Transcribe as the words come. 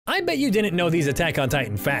I bet you didn't know these Attack on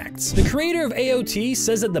Titan facts. The creator of AOT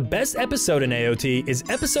says that the best episode in AOT is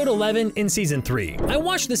episode 11 in season 3. I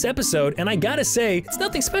watched this episode and I gotta say, it's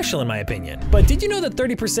nothing special in my opinion. But did you know that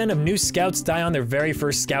 30% of new scouts die on their very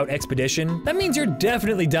first scout expedition? That means you're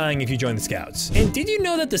definitely dying if you join the scouts. And did you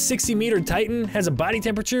know that the 60-meter Titan has a body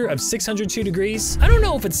temperature of 602 degrees? I don't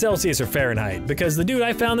know if it's Celsius or Fahrenheit, because the dude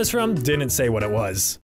I found this from didn't say what it was.